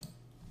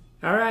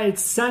All right,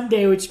 it's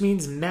Sunday, which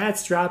means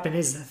Matt's dropping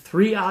his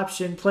 3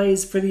 option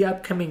plays for the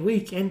upcoming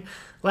week. And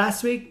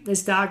last week, the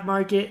stock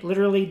market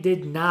literally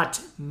did not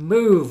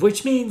move,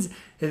 which means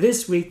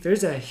this week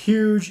there's a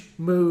huge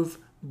move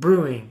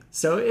brewing.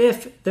 So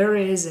if there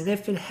is, and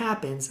if it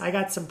happens, I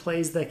got some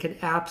plays that could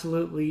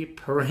absolutely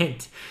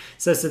print.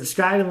 So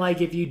subscribe and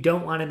like if you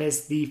don't want to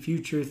miss the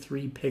future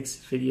 3 picks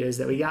videos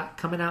that we got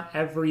coming out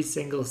every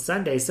single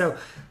Sunday. So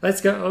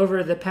let's go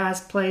over the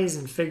past plays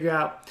and figure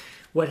out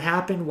what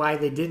happened, why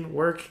they didn't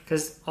work,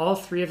 because all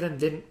 3 of them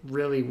didn't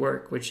really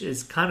work, which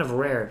is kind of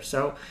rare.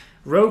 So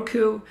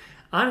Roku,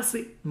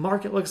 honestly,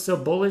 market looked so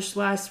bullish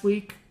last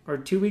week or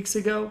 2 weeks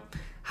ago.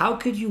 How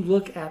could you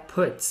look at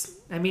puts?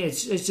 I mean,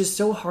 it's just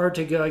so hard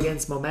to go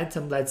against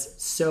momentum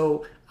that's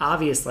so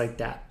obvious like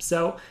that.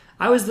 So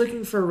I was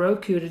looking for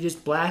Roku to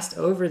just blast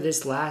over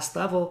this last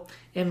level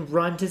and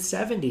run to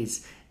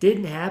 70s.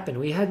 Didn't happen.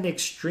 We had an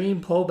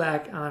extreme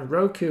pullback on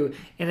Roku,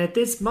 and at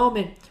this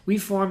moment, we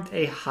formed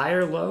a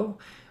higher low.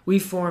 We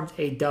formed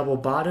a double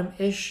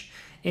bottom-ish,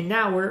 and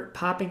now we're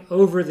popping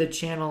over the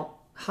channel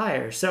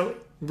higher. So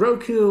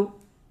Roku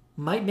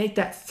might make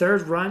that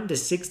third run to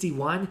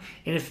 61,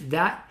 and if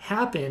that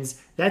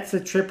happens, that's the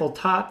triple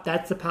top.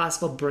 That's the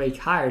possible break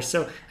higher.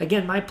 So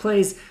again, my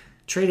plays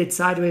traded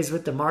sideways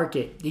with the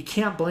market. You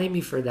can't blame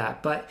me for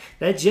that, but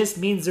that just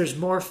means there's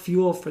more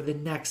fuel for the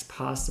next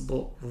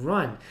possible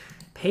run.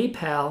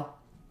 PayPal,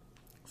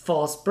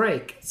 false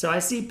break. So I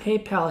see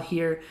PayPal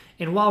here,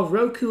 and while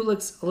Roku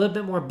looks a little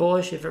bit more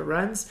bullish if it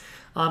runs,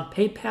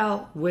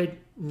 PayPal would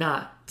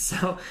not.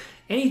 So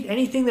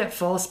anything that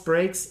false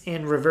breaks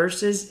and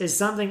reverses is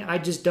something I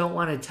just don't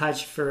want to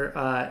touch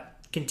for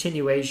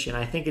continuation.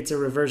 I think it's a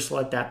reversal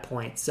at that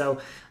point. So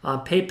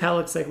PayPal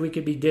looks like we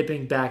could be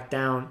dipping back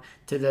down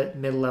to the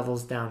mid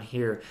levels down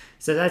here.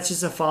 So that's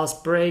just a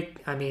false break.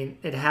 I mean,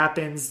 it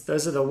happens.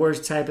 Those are the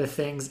worst type of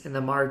things in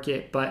the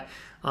market. But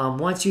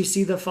once you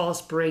see the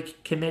false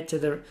break, commit to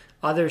the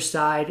other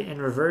side and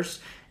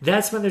reverse,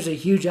 that's when there's a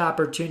huge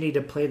opportunity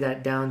to play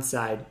that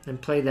downside and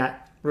play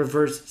that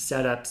reverse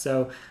setup.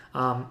 So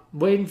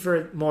waiting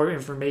for more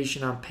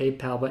information on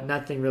PayPal, but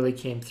nothing really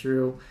came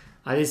through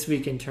this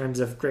week in terms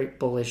of great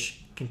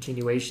bullish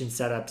continuation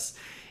setups.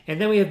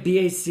 And then we have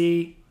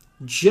BAC,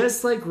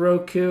 just like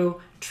Roku,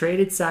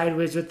 traded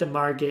sideways with the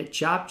market,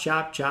 chop,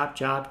 chop, chop,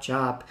 chop,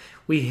 chop.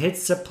 We hit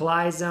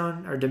supply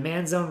zone or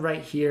demand zone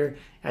right here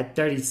at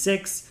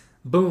 36,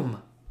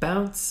 boom,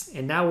 bounce,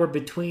 and now we're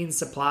between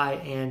supply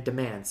and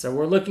demand. So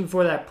we're looking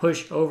for that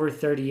push over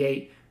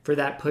 38 for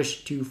that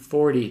push to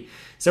 40.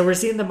 So we're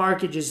seeing the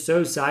market just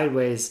so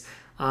sideways.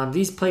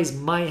 These plays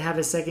might have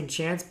a second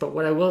chance, but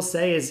what I will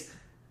say is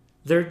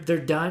they're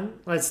done.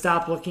 Let's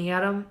stop looking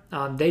at them.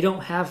 They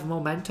don't have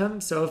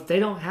momentum. So if they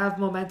don't have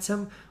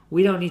momentum,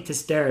 we don't need to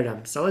stare at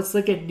them. So let's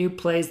look at new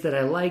plays that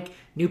I like,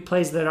 new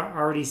plays that are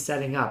already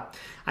setting up.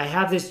 I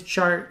have this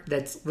chart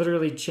that's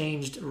literally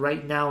changed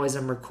right now as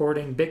I'm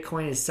recording.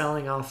 Bitcoin is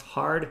selling off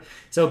hard.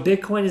 So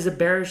Bitcoin is a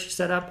bearish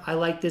setup. I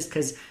like this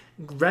because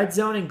red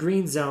zone and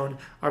green zone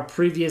are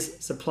previous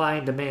supply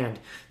and demand.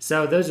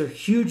 So those are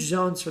huge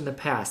zones from the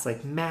past,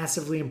 like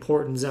massively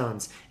important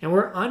zones. And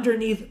we're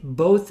underneath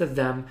both of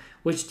them,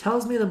 which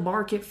tells me the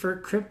market for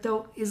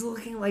crypto is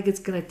looking like it's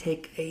going to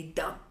take a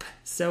dump.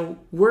 So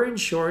we're in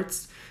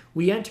shorts.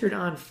 We entered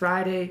on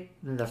Friday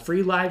in the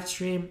free live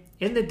stream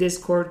in the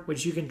Discord,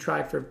 which you can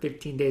try for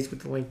 15 days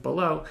with the link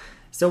below.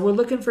 So we're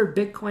looking for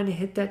Bitcoin to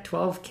hit that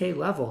 12K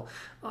level.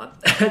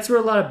 That's where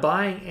a lot of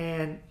buying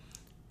and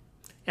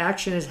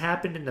action has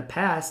happened in the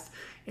past,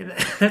 and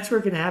that's where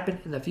it can happen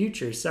in the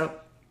future. So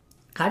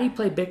how do you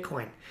play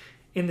Bitcoin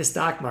in the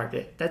stock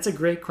market? That's a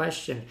great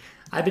question.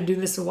 I've been doing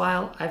this a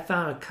while. I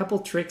found a couple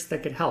tricks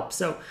that could help.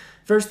 So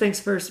first things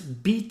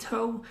first,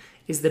 BITO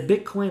is the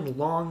Bitcoin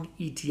long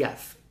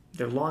ETF.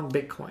 They're long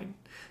Bitcoin.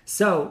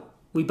 So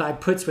we buy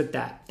puts with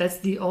that. That's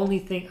the only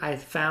thing I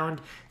found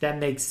that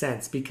makes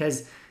sense,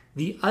 because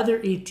the other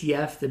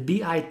ETF, the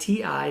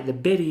BITI, the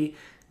BITI,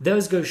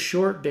 those go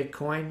short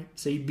Bitcoin,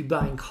 so you'd be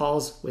buying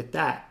calls with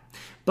that.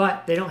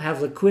 But they don't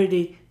have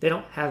liquidity, they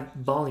don't have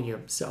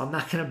volume, so I'm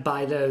not going to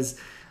buy those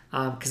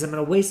because I'm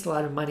going to waste a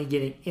lot of money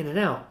getting in and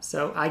out.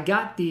 So I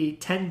got the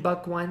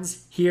 $10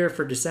 ones here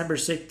for December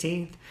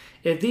 16th.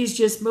 If these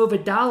just move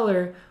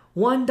 $1,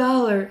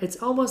 $1, it's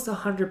almost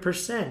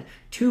 100%.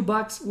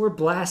 $2, we're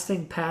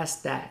blasting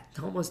past that,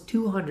 almost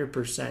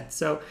 200%.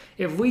 So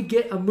if we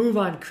get a move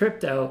on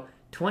crypto,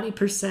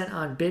 20%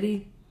 on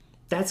BITI,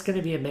 that's going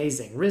to be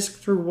amazing.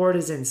 Risk to reward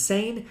is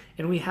insane,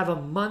 and we have a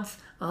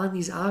month on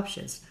these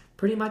options.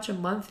 Pretty much a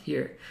month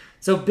here.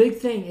 So big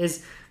thing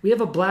is we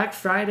have a Black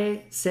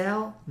Friday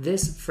sale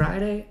this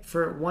Friday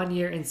for 1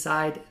 year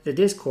inside the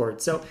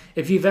Discord. So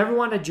if you've ever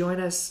want to join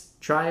us,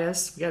 try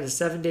us. We got a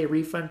 7-day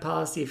refund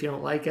policy if you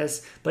don't like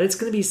us, but it's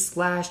going to be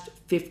slashed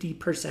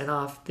 50%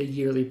 off the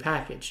yearly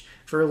package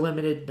for a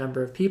limited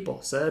number of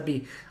people. So that'll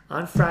be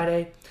on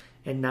Friday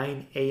at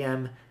 9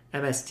 a.m.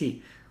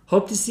 MST.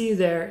 hope to see you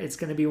there. It's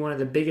going to be one of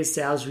the biggest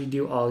sales we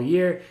do all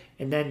year.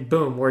 And then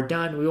boom, we're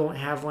done. We won't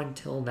have one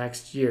till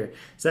next year.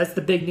 So that's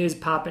the big news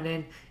popping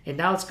in. And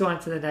now let's go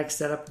on to the next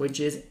setup, which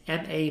is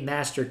MA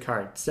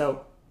MasterCard.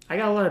 So I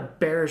got a lot of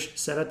bearish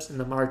setups in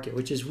the market,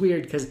 which is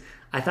weird because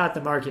I thought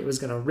the market was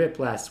going to rip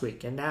last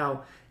week. And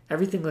now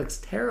everything looks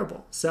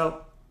terrible.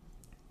 So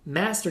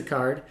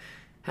MasterCard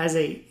has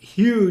a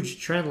huge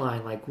trend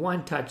line, like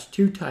 1 touch,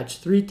 2 touch,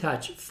 3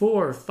 touch,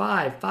 4,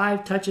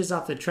 5 touches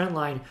off the trend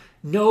line.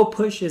 No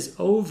pushes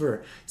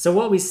over. So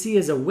what we see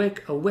is a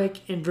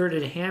wick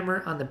inverted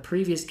hammer on the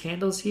previous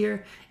candles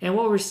here. And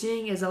what we're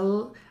seeing is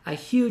a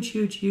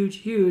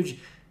huge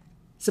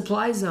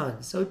supply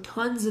zone. So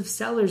tons of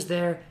sellers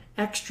there.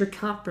 Extra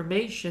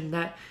confirmation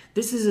that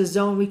this is a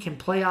zone we can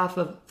play off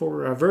of for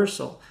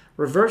reversal.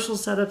 Reversal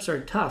setups are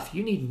tough.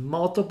 You need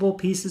multiple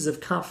pieces of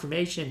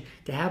confirmation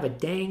to have a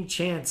dang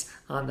chance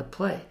on the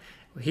play.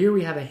 Here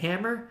we have a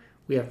hammer,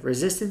 we have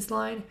resistance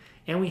line,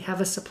 and we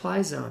have a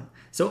supply zone.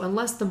 So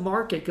unless the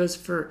market goes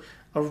for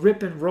a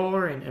rip and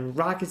roar and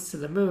rockets to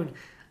the moon,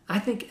 I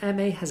think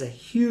MA has a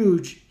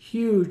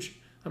huge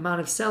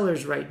amount of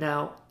sellers right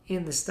now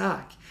in the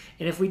stock.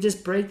 And if we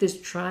just break this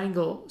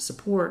triangle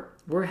support,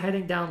 we're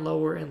heading down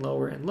lower and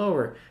lower and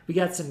lower. We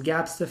got some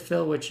gaps to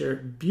fill, which are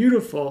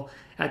beautiful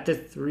at the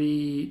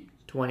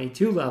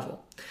 322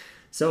 level.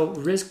 So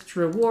risk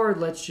to reward,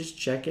 let's just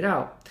check it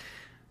out.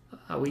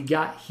 We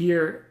got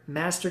here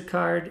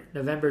MasterCard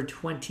November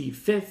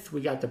 25th.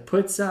 We got the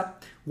puts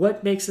up.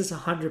 What makes us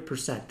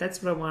 100%?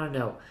 That's what I want to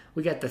know.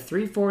 We got the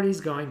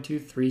 340s going to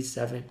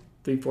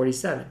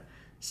 347.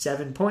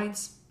 7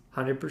 points,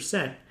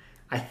 100%.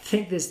 I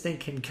think this thing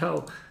can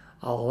go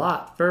a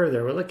lot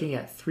further. We're looking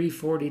at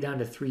 340 down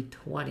to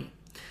 320.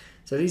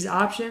 So these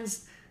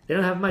options, they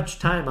don't have much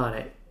time on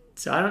it.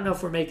 So I don't know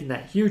if we're making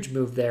that huge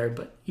move there,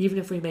 but even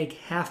if we make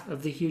half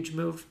of the huge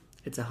move,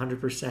 it's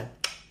 100%.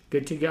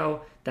 Good to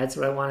go. That's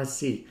what I want to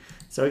see.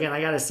 So again, I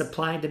got a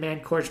supply and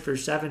demand course for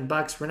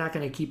 $7. We're not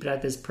going to keep it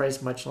at this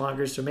price much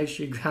longer. So make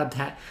sure you grab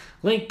that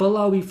link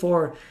below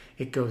before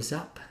it goes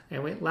up.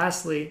 And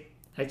lastly,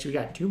 actually we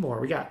got 2 more.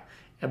 We got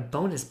a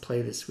bonus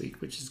play this week,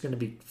 which is going to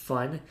be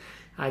fun.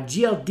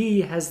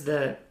 GLD has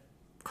the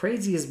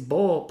craziest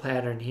bowl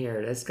pattern here.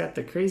 It's got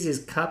the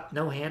craziest cup,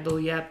 no handle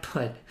yet,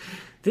 but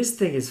this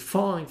thing is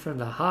falling from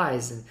the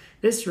highs, and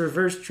this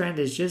reverse trend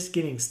is just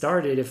getting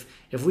started.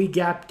 If we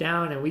gap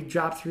down and we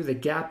drop through the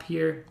gap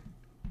here,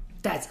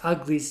 that's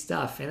ugly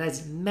stuff, and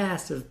that's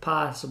massive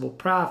possible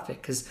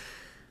profit because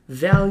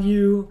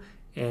value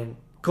and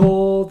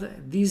gold,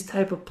 these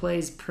type of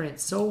plays print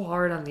so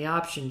hard on the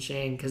option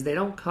chain because they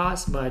don't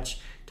cost much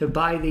to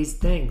buy these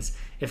things.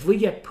 If we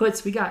get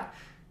puts,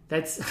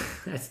 that's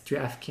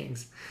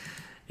DraftKings.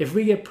 If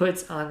we get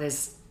puts on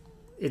this,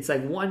 it's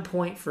like 1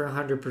 point for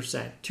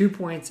 100%. 2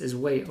 points is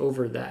way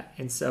over that.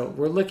 And so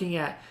we're looking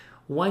at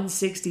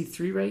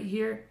 163 right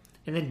here.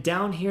 And then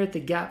down here at the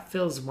gap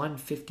fill is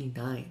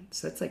 159.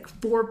 So that's like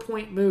 4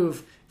 point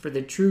move for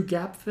the true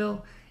gap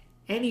fill.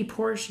 Any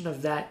portion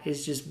of that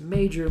is just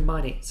major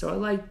money. So I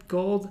like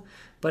gold.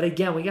 But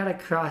again, we got to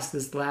cross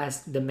this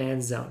last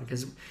demand zone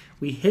because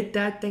we hit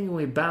that thing and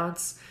we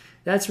bounce.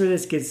 That's where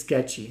this gets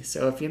sketchy.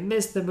 So if you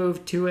miss the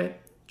move to it,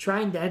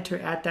 trying to enter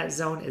at that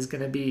zone is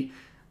going to be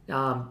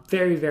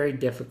very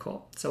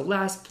difficult. So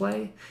last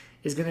play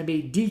is going to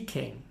be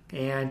D-King.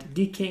 And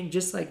D-King,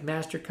 just like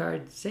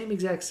MasterCard, same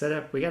exact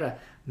setup. We got a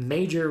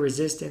major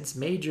resistance,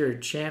 major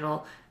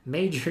channel,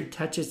 major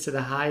touches to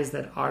the highs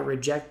that are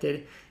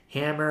rejected.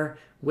 Hammer,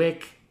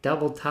 wick,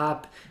 double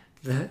top.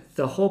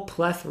 The whole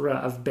plethora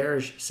of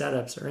bearish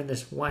setups are in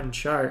this one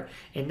chart.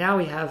 And now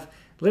we have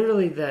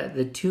literally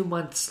the 2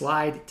 month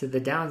slide to the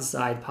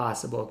downside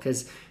possible,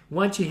 because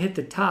once you hit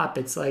the top,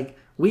 it's like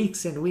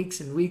weeks and weeks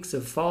and weeks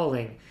of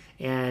falling,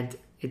 and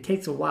it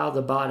takes a while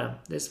to bottom.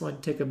 This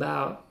one took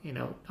about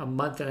a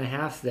month and a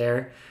half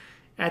there.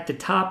 At the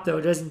top, though,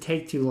 it doesn't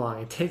take too long.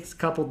 It takes a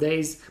couple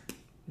days.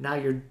 Now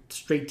you're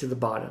straight to the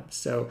bottom.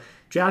 So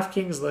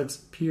DraftKings looks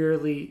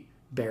purely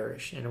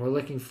bearish, and we're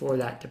looking for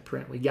that to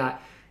print. We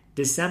got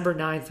December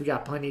 9th. We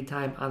got plenty of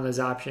time on those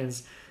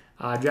options.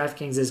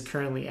 DraftKings is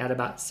currently at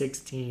about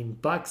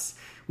 $16.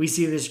 We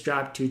see this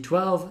drop to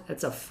 12.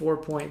 That's a 4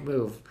 point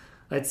move.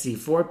 Let's see,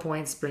 4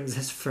 points brings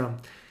us from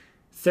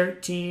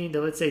 13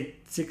 to, let's say,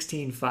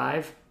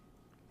 16.5.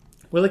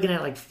 We're looking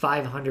at like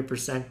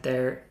 500%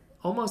 there,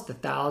 almost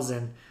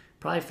 1,000,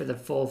 probably for the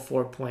full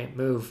 4 point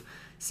move.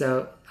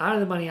 So out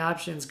of the money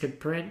options could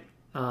print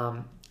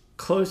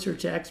closer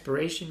to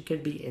expiration,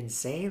 could be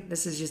insane.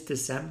 This is just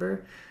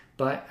December.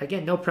 But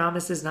again, no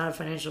promises, not a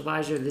financial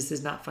advisor. This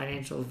is not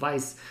financial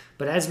advice.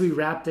 But as we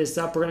wrap this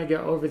up, we're going to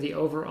go over the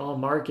overall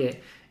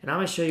market. And I'm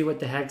going to show you what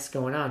the heck's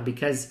going on,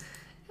 because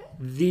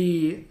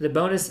the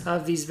bonus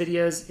of these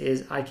videos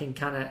is I can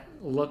kind of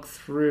look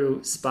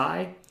through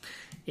SPY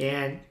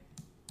and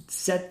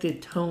set the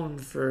tone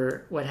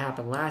for what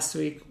happened last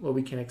week, what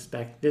we can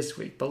expect this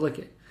week. But look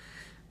at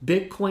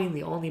Bitcoin,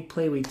 the only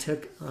play we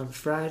took on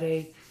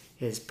Friday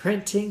is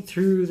printing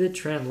through the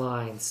trend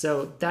line.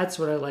 So that's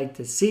what I like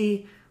to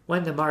see.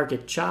 when the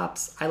market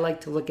chops, I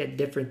like to look at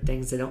different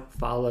things that don't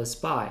follow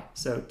SPY.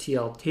 So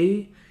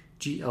TLT,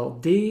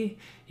 GLD,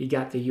 you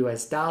got the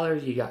US dollar,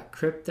 you got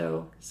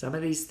crypto. Some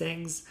of these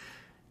things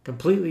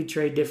completely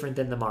trade different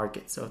than the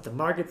market. So if the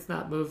market's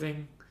not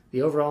moving,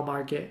 the overall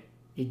market,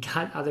 you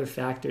got other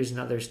factors and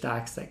other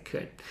stocks that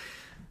could.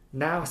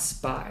 Now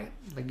SPY,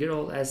 the good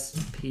old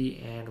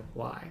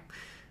SPY.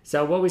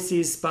 So what we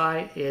see as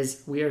SPY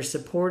is we are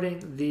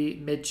supporting the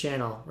mid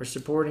channel. We're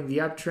supporting the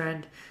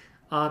uptrend.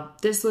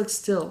 This looks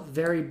still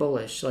very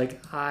bullish.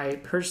 Like,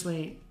 I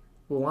personally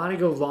want to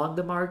go long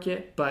the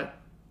market, but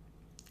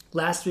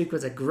last week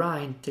was a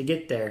grind to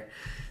get there.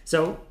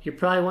 So you're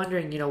probably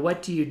wondering,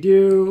 what do you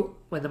do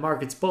when the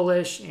market's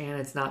bullish and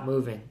it's not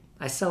moving?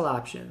 I sell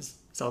options,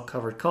 sell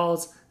covered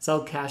calls,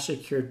 sell cash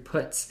secured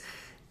puts.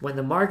 When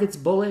the market's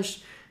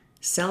bullish,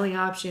 selling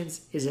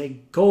options is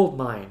a gold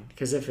mine,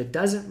 because if it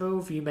doesn't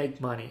move, you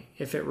make money.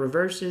 If it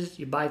reverses,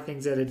 you buy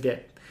things at a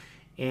dip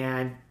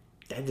and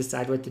then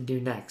decide what to do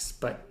next.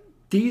 But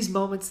these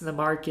moments in the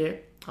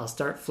market, I'll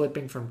start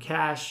flipping from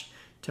cash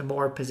to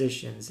more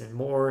positions and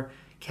more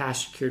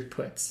cash secured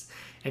puts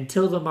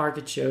until the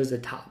market shows a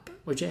top,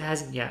 which it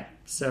hasn't yet.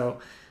 So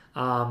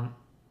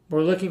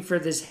we're looking for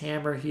this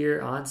hammer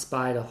here on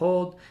SPY to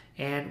hold,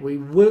 and we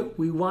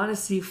want to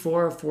see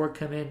 404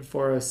 come in,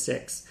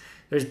 406.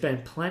 There's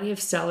been plenty of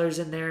sellers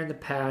in there in the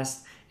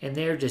past, and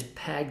they're just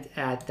pegged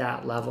at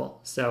that level.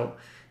 So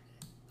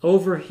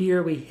over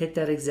here, we hit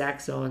that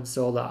exact zone,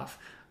 sold off.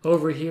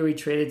 Over here, we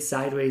traded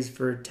sideways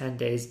for 10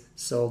 days,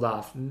 sold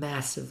off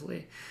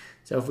massively.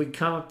 So if we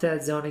come up to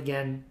that zone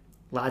again,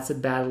 lots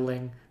of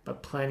battling,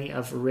 but plenty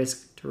of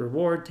risk to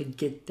reward to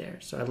get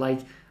there. So I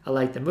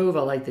like the move.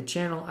 I like the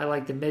channel. I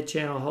like the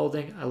mid-channel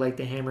holding. I like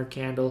the hammer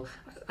candle.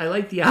 I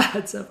like the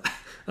odds of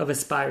a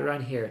SPY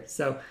run here.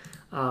 So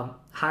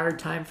higher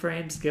time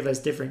frames give us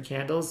different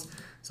candles.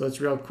 So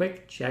let's real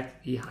quick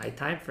check the high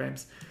time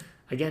frames.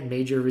 Again,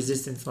 major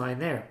resistance line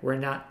there. We're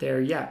not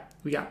there yet.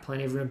 We got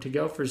plenty of room to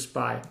go for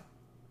SPY.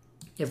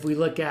 If we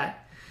look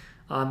at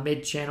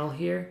mid-channel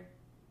here,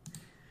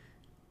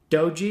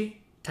 Doji,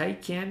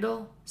 tight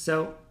candle.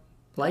 So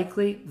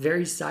likely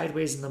very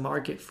sideways in the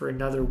market for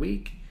another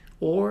week,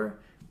 or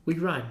we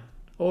run,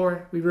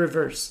 or we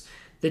reverse.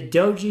 The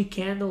Doji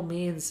candle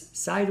means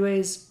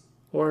sideways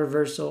or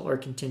reversal or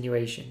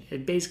continuation.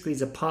 It basically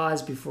is a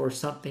pause before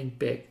something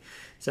big.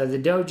 So the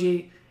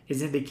Doji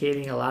is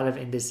indicating a lot of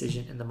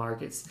indecision in the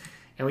markets.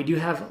 And we do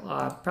have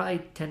probably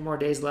 10 more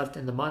days left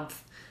in the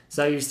month.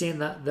 So you're seeing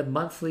the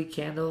monthly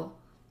candle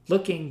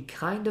looking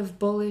kind of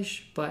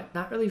bullish, but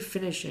not really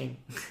finishing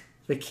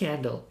the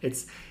candle.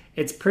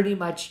 It's pretty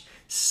much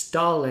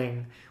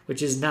stalling,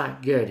 which is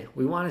not good.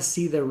 We want to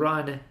see the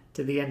run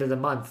to the end of the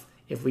month.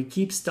 If we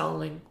keep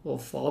stalling, we'll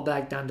fall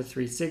back down to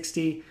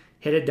 360,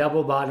 hit a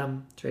double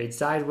bottom, trade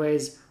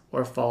sideways,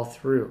 or fall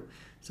through.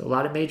 So a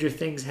lot of major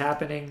things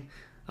happening.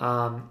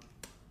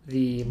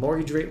 The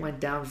mortgage rate went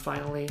down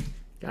finally,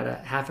 got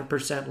a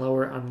 0.5%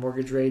 lower on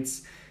mortgage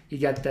rates. You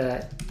got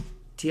the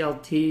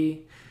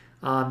TLT,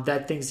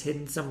 that thing's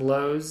hitting some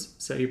lows,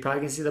 so you're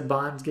probably going to see the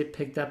bonds get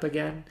picked up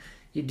again.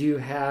 You do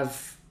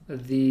have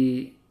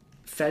the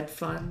Fed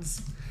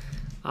funds.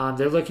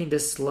 They're looking to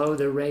slow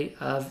the rate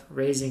of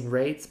raising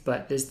rates,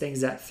 but this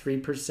thing's at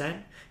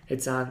 3%.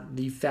 It's on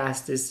the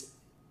fastest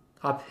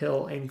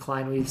uphill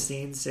incline we've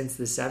seen since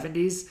the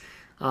 70s.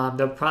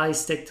 They'll probably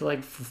stick to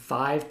like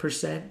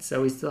 5%,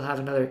 so we still have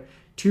another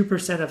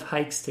 2% of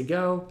hikes to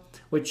go,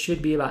 which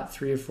should be about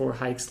 3 or 4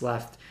 hikes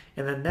left.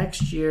 And then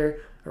next year,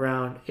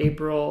 around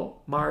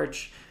April,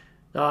 March,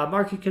 the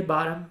market could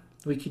bottom.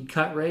 We could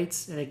cut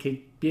rates, and it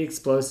could be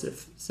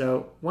explosive.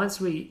 So once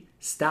we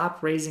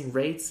stop raising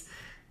rates,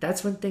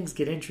 that's when things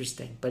get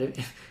interesting. But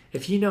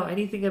if you know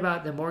anything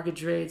about the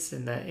mortgage rates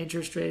and the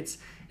interest rates,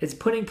 it's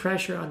putting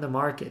pressure on the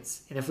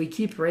markets. And if we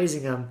keep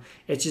raising them,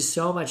 it's just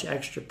so much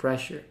extra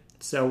pressure.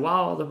 So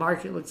while the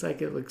market looks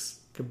like it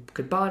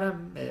could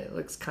bottom, it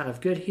looks kind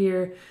of good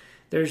here,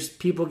 there's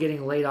people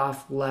getting laid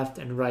off left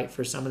and right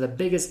for some of the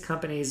biggest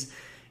companies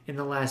in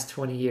the last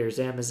 20 years.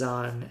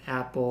 Amazon,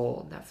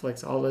 Apple,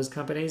 Netflix, all those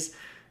companies,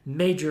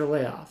 major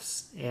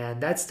layoffs.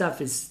 And that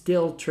stuff is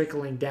still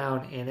trickling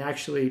down, and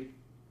actually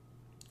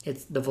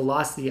it's the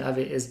velocity of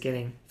it is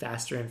getting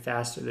faster and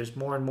faster. There's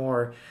more and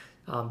more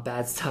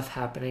bad stuff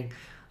happening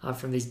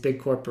from these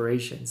big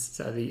corporations.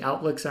 So the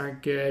outlooks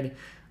aren't good.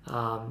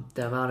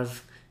 The amount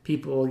of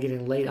people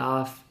getting laid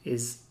off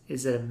is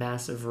at a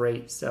massive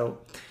rate. So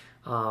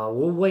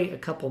we'll wait a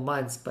couple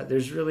months, but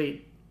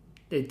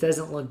it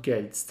doesn't look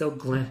good. It's still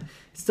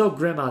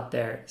grim out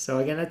there. So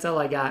again, that's all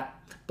I got.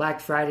 Black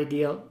Friday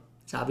deal.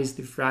 It's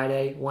obviously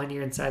Friday. 1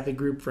 year inside the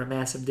group for a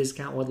massive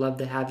discount. Would love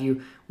to have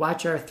you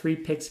watch our 3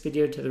 picks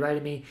video to the right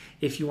of me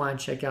if you want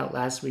to check out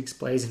last week's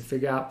plays and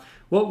figure out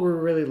what we're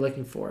really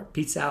looking for.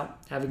 Peace out.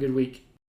 Have a good week.